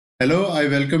Hello, I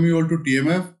welcome you all to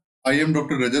TMF. I am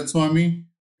Dr. Rajat Swami.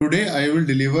 Today I will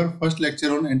deliver first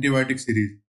lecture on antibiotic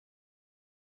series.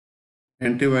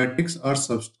 Antibiotics are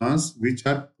substances which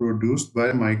are produced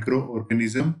by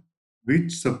microorganisms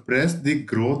which suppress the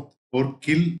growth or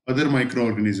kill other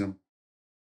microorganisms.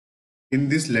 In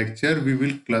this lecture, we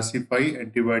will classify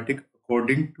antibiotics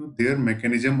according to their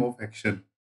mechanism of action.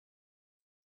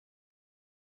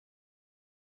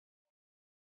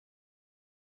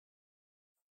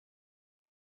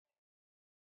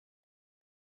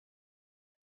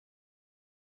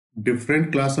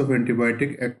 Different class of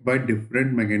antibiotic act by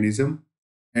different mechanism.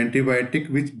 Antibiotic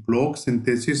which block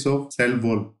synthesis of cell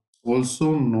wall,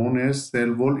 also known as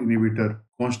cell wall inhibitor,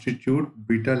 constitute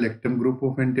beta-lactam group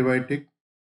of antibiotic,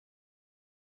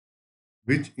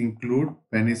 which include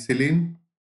penicillin,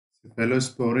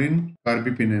 cephalosporin,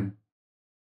 carbapenem,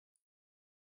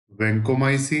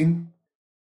 vancomycin,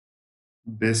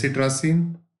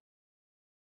 bacitracin,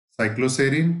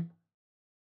 cycloserine,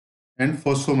 and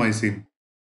fosfomycin.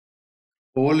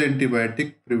 All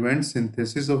antibiotics prevent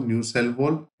synthesis of new cell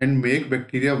wall and make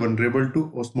bacteria vulnerable to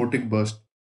osmotic burst.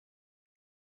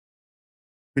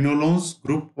 Quinolones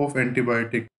group of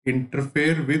antibiotics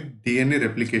interfere with DNA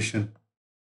replication,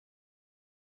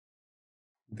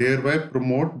 thereby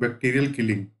promote bacterial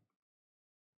killing.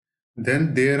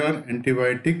 Then there are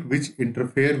antibiotics which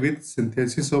interfere with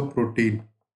synthesis of protein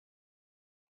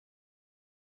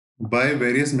by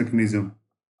various mechanisms.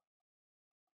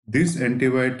 These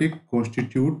antibiotics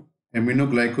constitute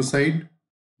aminoglycoside,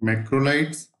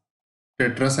 macrolides,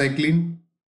 tetracycline,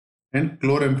 and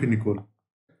chloramphenicol.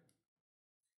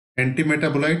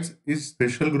 Antimetabolites is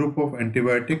special group of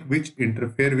antibiotics which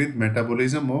interfere with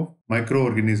metabolism of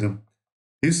microorganisms.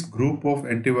 This group of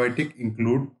antibiotics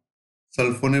include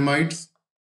sulfonamides,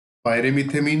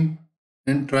 pyrimethamine,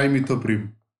 and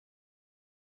trimethoprim.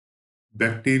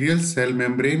 Bacterial cell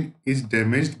membrane is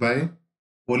damaged by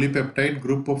polypeptide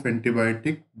group of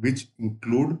antibiotics which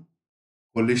include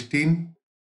colistin,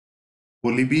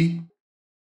 poly-B,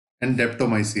 and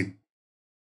daptomycin.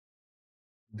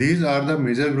 These are the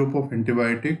major group of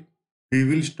antibiotics. We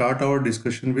will start our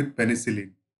discussion with penicillin.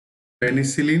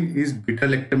 Penicillin is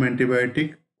beta-lactam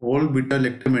antibiotic. All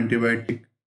beta-lactam antibiotics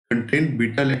contain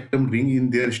beta-lactam ring in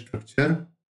their structure.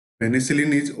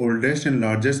 Penicillin is oldest and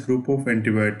largest group of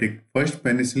antibiotic. First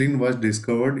penicillin was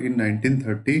discovered in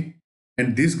 1930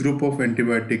 and this group of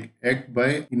antibiotic act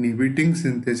by inhibiting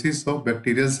synthesis of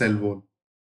bacterial cell wall.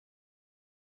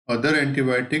 Other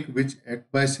antibiotics which act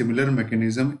by similar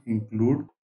mechanism include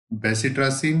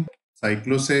bacitracin,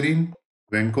 cycloserine,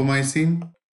 vancomycin,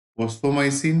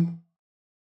 fosfomycin,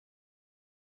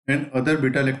 and other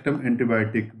beta-lactam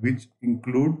antibiotics which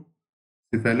include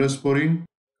cephalosporin,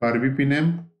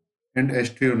 carbapenem, and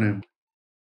aztreonam.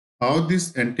 How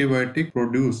this antibiotic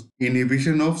produce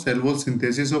inhibition of cell wall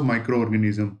synthesis of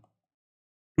microorganism.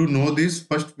 To know this,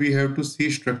 first we have to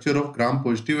see structure of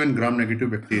gram-positive and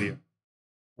gram-negative bacteria.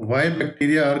 Why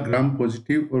bacteria are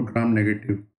gram-positive or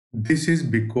gram-negative? This is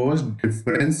because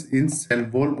difference in cell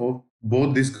wall of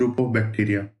both this group of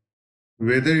bacteria.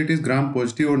 Whether it is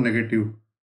gram-positive or negative,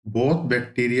 both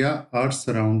bacteria are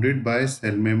surrounded by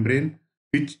cell membrane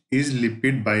which is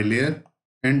lipid bilayer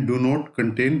and do not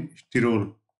contain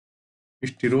sterol.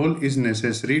 Sterol is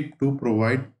necessary to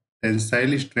provide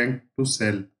tensile strength to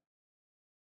cell,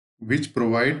 which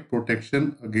provide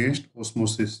protection against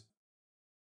osmosis.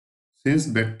 Since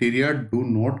bacteria do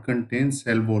not contain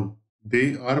cell wall,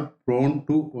 they are prone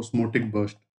to osmotic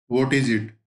burst. What is it?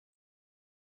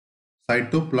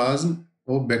 Cytoplasm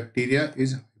of bacteria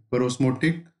is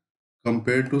hyperosmotic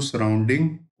compared to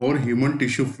surrounding or human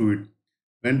tissue fluid.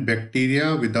 When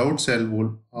bacteria without cell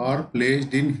wall are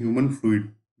placed in human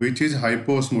fluid, which is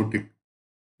hypoosmotic,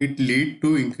 it leads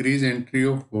to increased entry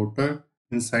of water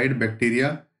inside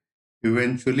bacteria.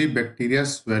 Eventually, bacteria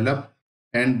swell up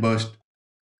and burst.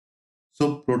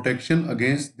 So, protection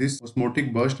against this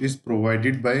osmotic burst is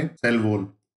provided by cell wall.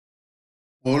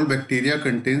 All bacteria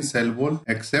contain cell wall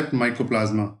except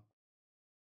Mycoplasma.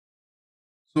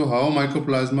 So, how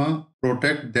Mycoplasma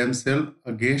protect themselves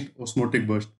against osmotic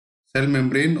burst? Cell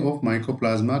membrane of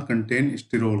Mycoplasma contain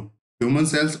sterol. Human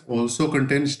cells also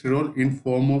contain sterol in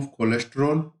form of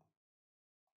cholesterol,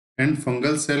 and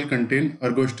fungal cell contain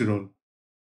ergosterol.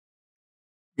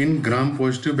 In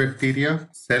gram-positive bacteria,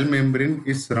 cell membrane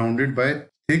is surrounded by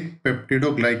thick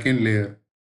peptidoglycan layer.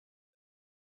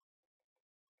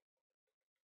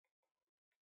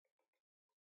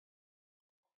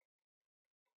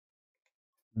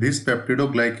 This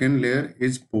peptidoglycan layer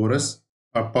is porous.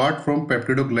 Apart from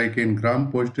peptidoglycan,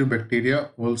 gram-positive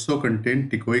bacteria also contain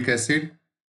teichoic acid.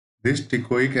 This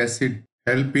teichoic acid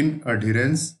help in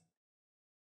adherence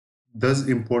thus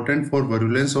important for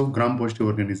virulence of gram-positive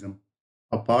organism.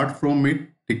 Apart from it,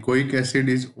 teichoic acid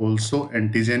is also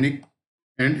antigenic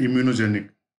and immunogenic.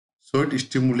 So it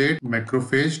stimulates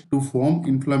macrophage to form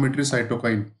inflammatory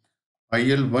cytokine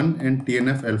IL-1 and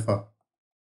TNF-alpha.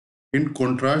 In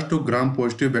contrast to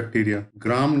gram-positive bacteria,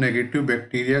 gram-negative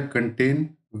bacteria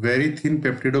contain very thin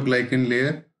peptidoglycan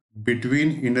layer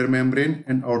between inner membrane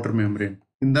and outer membrane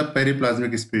in the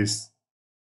periplasmic space.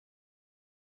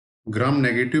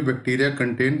 Gram-negative bacteria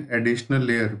contain additional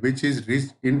layer which is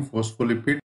rich in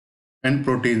phospholipid and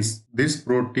proteins. This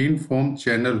protein form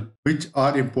channel which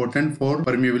are important for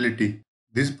permeability.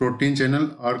 This protein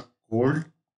channel are called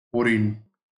porine.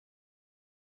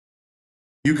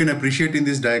 You can appreciate in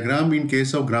this diagram, in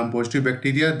case of gram-positive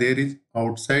bacteria, there is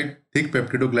outside thick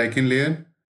peptidoglycan layer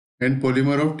and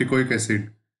polymer of teichoic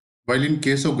acid. While in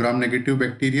case of gram-negative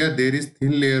bacteria, there is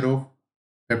thin layer of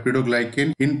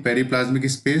peptidoglycan in periplasmic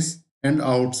space, and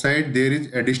outside there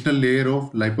is additional layer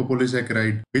of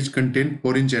lipopolysaccharide which contain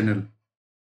porine channel.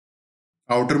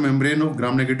 Outer membrane of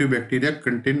gram-negative bacteria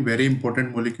contain very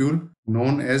important molecule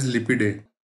known as lipid,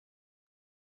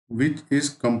 which is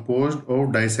composed of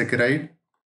disaccharide,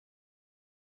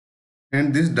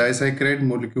 and this disaccharide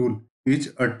molecule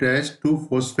is attached to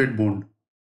phosphate bond.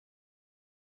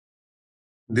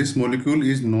 This molecule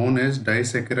is known as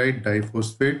disaccharide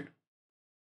diphosphate.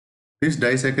 This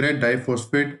disaccharide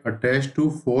diphosphate attached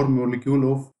to 4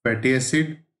 molecule of fatty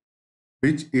acid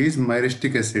which is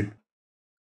myristic acid,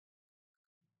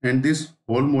 and this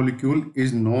whole molecule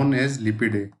is known as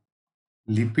lipid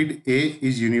A. Lipid A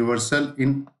is universal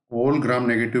in all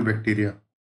gram-negative bacteria.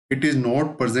 It is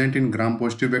not present in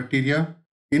gram-positive bacteria.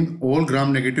 In all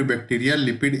gram-negative bacteria,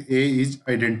 lipid A is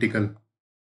identical.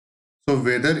 So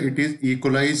whether it is E.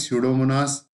 coli,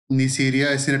 Pseudomonas,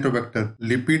 Neisseria, Acinetobacter,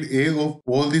 lipid A of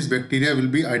all these bacteria will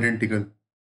be identical.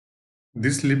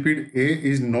 This lipid A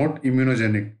is not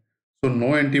immunogenic. So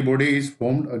no antibody is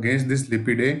formed against this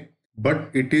lipid A, but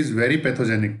it is very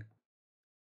pathogenic,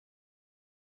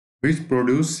 which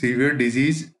produce severe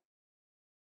disease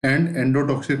and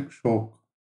endotoxic shock.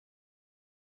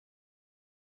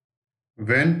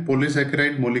 When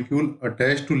polysaccharide molecule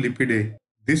attached to lipid A,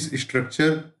 this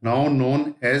structure now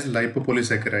known as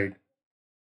lipopolysaccharide.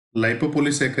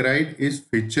 Lipopolysaccharide is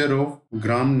feature of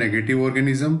gram-negative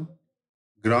organism.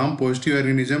 Gram-positive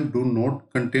organism do not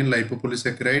contain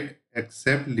lipopolysaccharide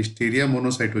except Listeria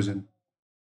monocytogen.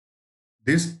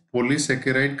 This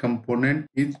polysaccharide component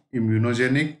is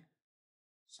immunogenic,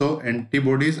 so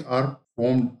antibodies are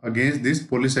formed against this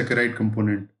polysaccharide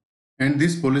component. And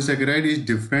this polysaccharide is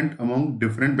different among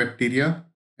different bacteria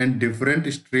and different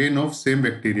strain of same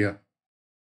bacteria.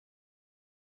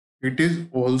 It is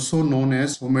also known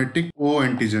as somatic O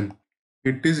antigen.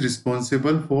 It is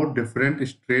responsible for different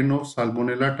strain of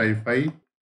Salmonella typhi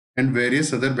and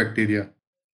various other bacteria.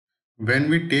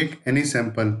 When we take any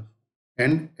sample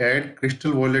and add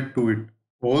crystal violet to it,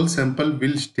 all sample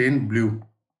will stain blue.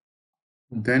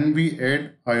 Then we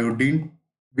add iodine,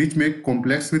 which make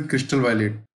complex with crystal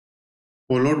violet,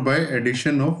 followed by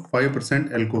addition of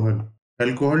 5% alcohol.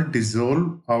 Alcohol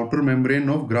dissolve outer membrane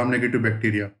of gram-negative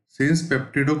bacteria. Since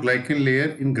peptidoglycan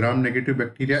layer in gram-negative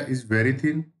bacteria is very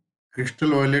thin, crystal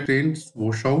violet stains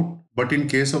wash out, but in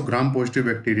case of gram-positive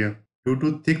bacteria, due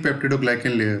to thick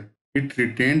peptidoglycan layer, it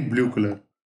retained blue color,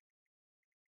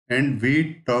 and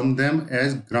we term them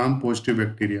as gram-positive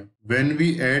bacteria. When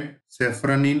we add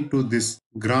safranin to this,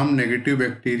 gram-negative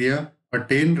bacteria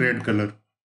attain red color.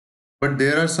 But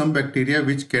there are some bacteria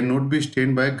which cannot be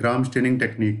stained by gram staining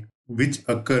technique, which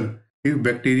occur if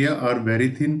bacteria are very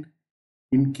thin.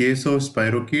 In case of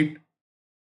spirochete,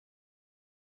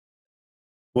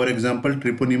 for example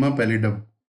Treponema pallidum,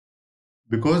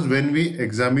 because when we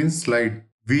examine slide,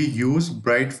 we use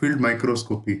bright field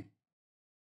microscopy,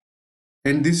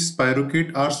 and these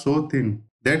spirochete are so thin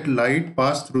that light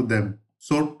pass through them.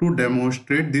 So to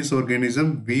demonstrate this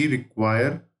organism, we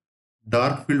require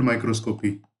dark field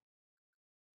microscopy,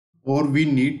 or we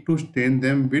need to stain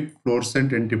them with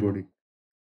fluorescent antibody.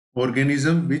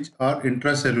 Organisms which are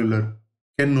intracellular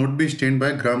cannot be stained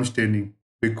by gram staining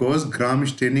because gram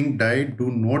staining dye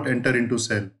do not enter into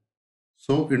cell.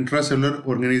 So intracellular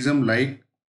organism like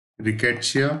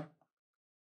Rickettsia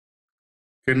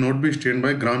cannot be stained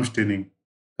by gram staining.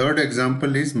 Third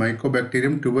example is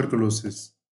Mycobacterium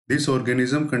tuberculosis. This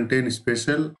organism contains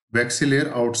special waxy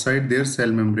layer outside their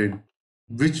cell membrane,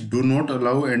 which do not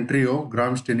allow entry of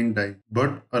gram staining dye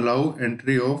but allow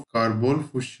entry of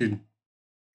carbol-fuchsin.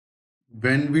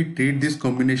 When we treat this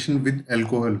combination with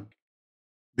alcohol,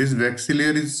 this waxy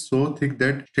layer is so thick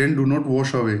that stain do not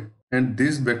wash away, and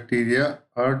these bacteria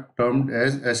are termed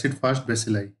as acid-fast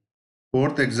bacilli.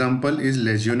 Fourth example is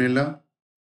Legionella.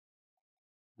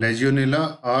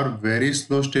 Legionella are very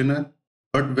slow stainer,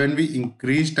 but when we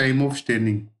increase time of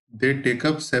staining, they take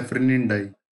up safranin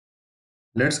dye.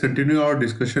 Let's continue our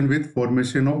discussion with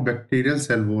formation of bacterial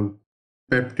cell wall.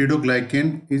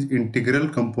 Peptidoglycan is integral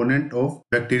component of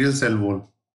bacterial cell wall.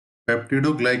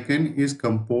 Peptidoglycan is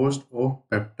composed of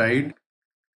peptide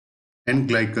and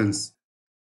glycans.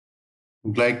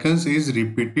 Glycans is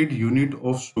repeated unit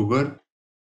of sugar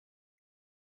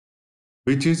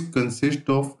which is consist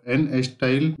of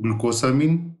N-acetyl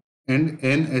glucosamine and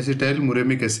N-acetyl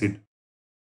muramic acid.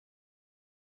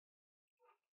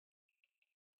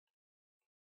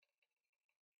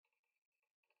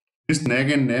 This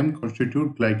NAG and NAM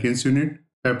constitute glycans unit.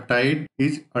 Peptide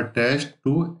is attached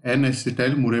to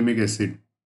N-acetyl muramic acid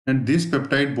and this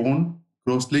peptide bond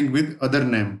cross-link with other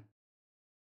NAM.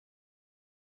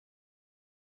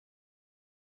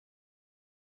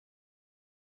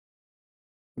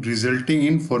 Resulting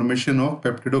in formation of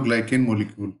peptidoglycan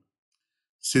molecule.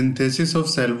 Synthesis of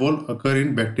cell wall occur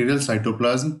in bacterial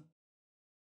cytoplasm.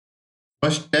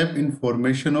 First step in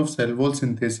formation of cell wall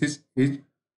synthesis is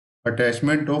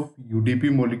attachment of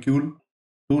UDP molecule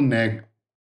to NAG.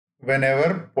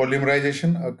 Whenever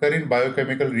polymerization occur in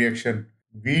biochemical reaction,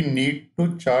 we need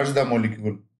to charge the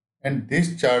molecule and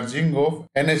this charging of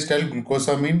N-acetyl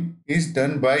glucosamine is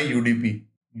done by UDP.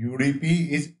 UDP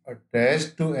is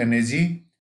attached to NAG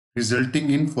resulting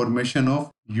in formation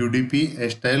of UDP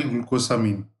acetyl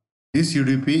glucosamine. This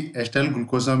UDP acetyl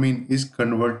glucosamine is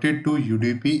converted to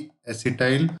UDP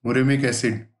acetyl muramic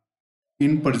acid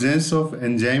in presence of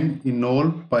enzyme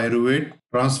enol pyruvate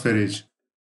transferase.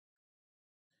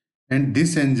 And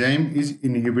this enzyme is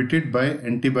inhibited by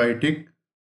antibiotic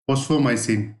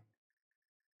phosphomycin.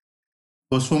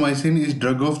 Phosphomycin is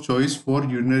drug of choice for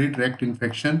urinary tract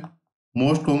infection.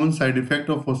 Most common side effect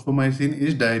of phosphomycin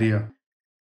is diarrhea.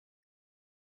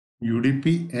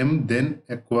 UDP-M then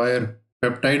acquire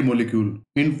peptide molecule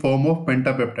in form of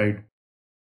pentapeptide.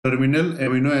 Terminal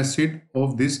amino acid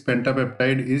of this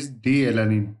pentapeptide is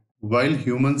D-alanine, while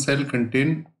human cell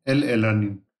contain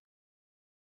L-alanine.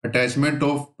 Attachment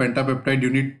of pentapeptide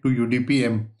unit to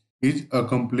UDP-M is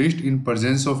accomplished in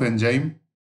presence of enzyme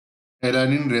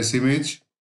alanine racemase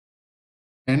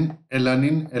and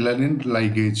alanine-alanine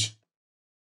ligase.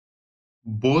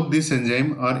 Both these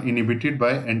enzymes are inhibited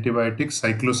by antibiotic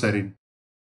cycloserine.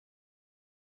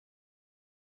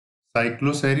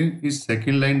 Cycloserine is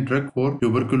second-line drug for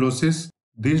tuberculosis.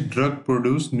 This drug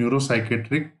produces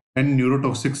neuropsychiatric and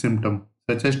neurotoxic symptoms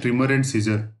such as tremor and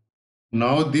seizure.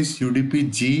 Now this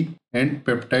UDP-G and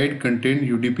peptide contained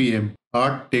UDP-M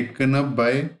are taken up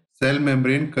by cell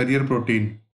membrane carrier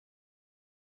protein.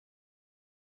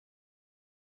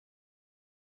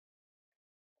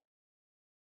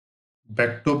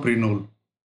 Bactoprenol.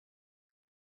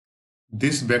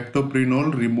 This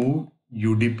bactoprenol removes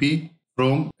UDP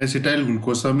from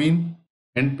acetylglucosamine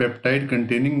and peptide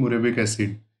containing muriatic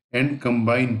acid and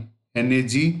combine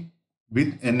NAG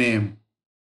with NAM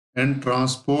and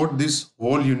transport this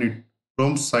whole unit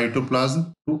from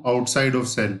cytoplasm to outside of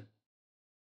cell.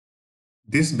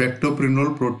 This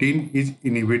bactoprenol protein is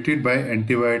inhibited by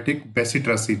antibiotic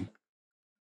bacitracin.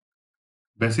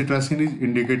 Bacitracin is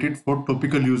indicated for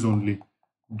topical use only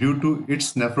due to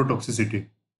its nephrotoxicity.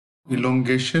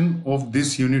 Elongation of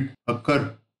this unit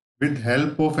occur with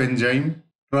help of enzyme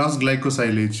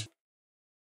transglycosylase.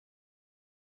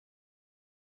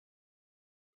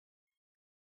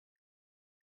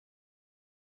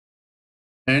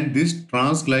 And this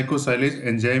transglycosylase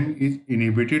enzyme is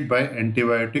inhibited by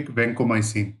antibiotic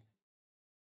vancomycin.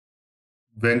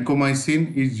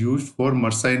 Vancomycin is used for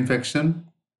MRSA infection.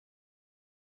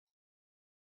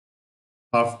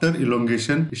 After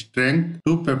elongation, strength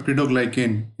to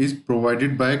peptidoglycan is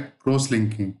provided by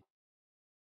cross-linking.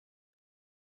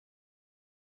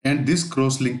 And this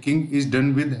cross-linking is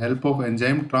done with help of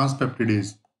enzyme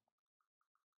transpeptidase.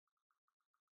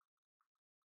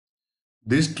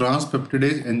 This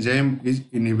transpeptidase enzyme is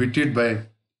inhibited by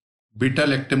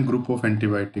beta-lactam group of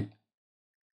antibiotic.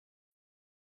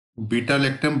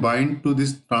 Beta-lactam bind to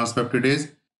this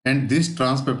transpeptidase and this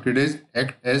transpeptidase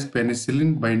act as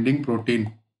penicillin binding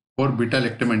protein for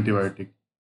beta-lactam antibiotic.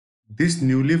 This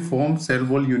newly formed cell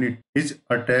wall unit is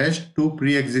attached to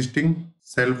pre-existing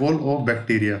cell wall of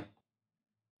bacteria.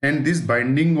 And this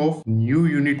binding of new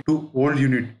unit to old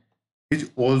unit is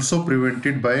also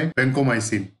prevented by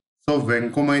vancomycin. So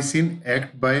vancomycin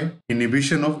act by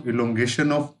inhibition of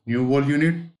elongation of new wall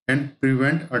unit and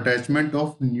prevent attachment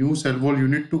of new cell wall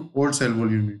unit to old cell wall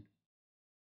unit.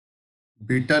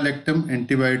 Beta-lactam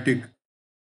antibiotic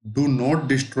do not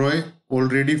destroy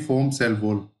already formed cell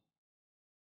wall.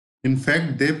 In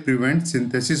fact, they prevent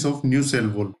synthesis of new cell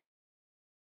wall.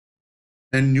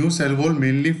 And new cell wall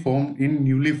mainly formed in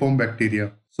newly formed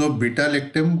bacteria. So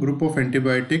beta-lactam group of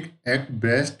antibiotic act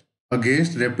best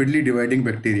against rapidly dividing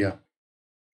bacteria.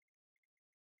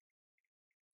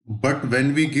 But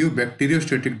when we give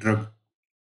bacteriostatic drug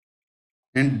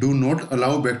and do not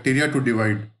allow bacteria to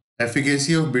divide,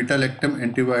 efficacy of beta-lactam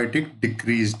antibiotic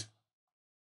decreased.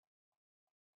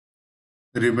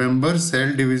 Remember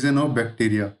cell division of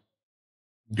bacteria.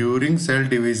 During cell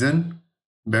division,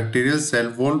 bacterial cell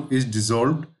wall is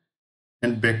dissolved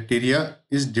and bacteria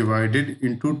is divided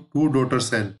into two daughter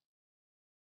cells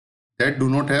that do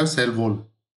not have cell wall.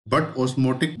 But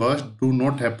osmotic bursts do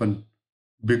not happen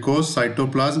because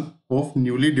cytoplasm of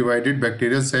newly divided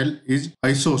bacterial cell is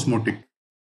isoosmotic.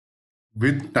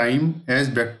 With time, as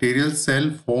bacterial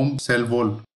cell form cell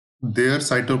wall, their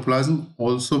cytoplasm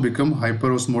also become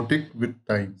hyperosmotic with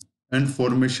time, and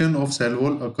formation of cell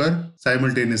wall occur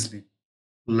simultaneously.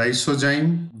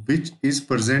 Lysozyme, which is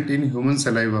present in human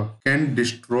saliva, can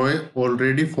destroy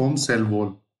already formed cell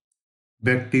wall.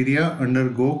 Bacteria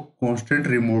undergo constant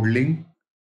remodeling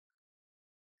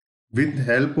with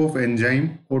help of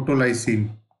enzyme autolysin.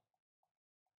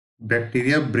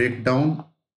 Bacteria break down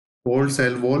old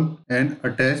cell wall and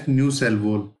attach new cell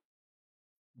wall.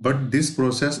 But this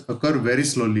process occurs very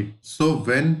slowly. So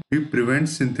when we prevent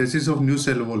synthesis of new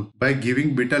cell wall by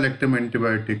giving beta-lactam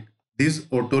antibiotic, this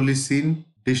autolysin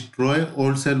destroy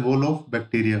old cell wall of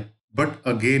bacteria. But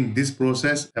again, this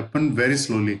process happens very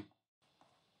slowly.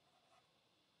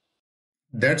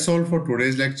 That's all for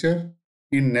today's lecture.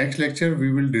 In next lecture,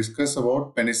 we will discuss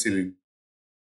about penicillin.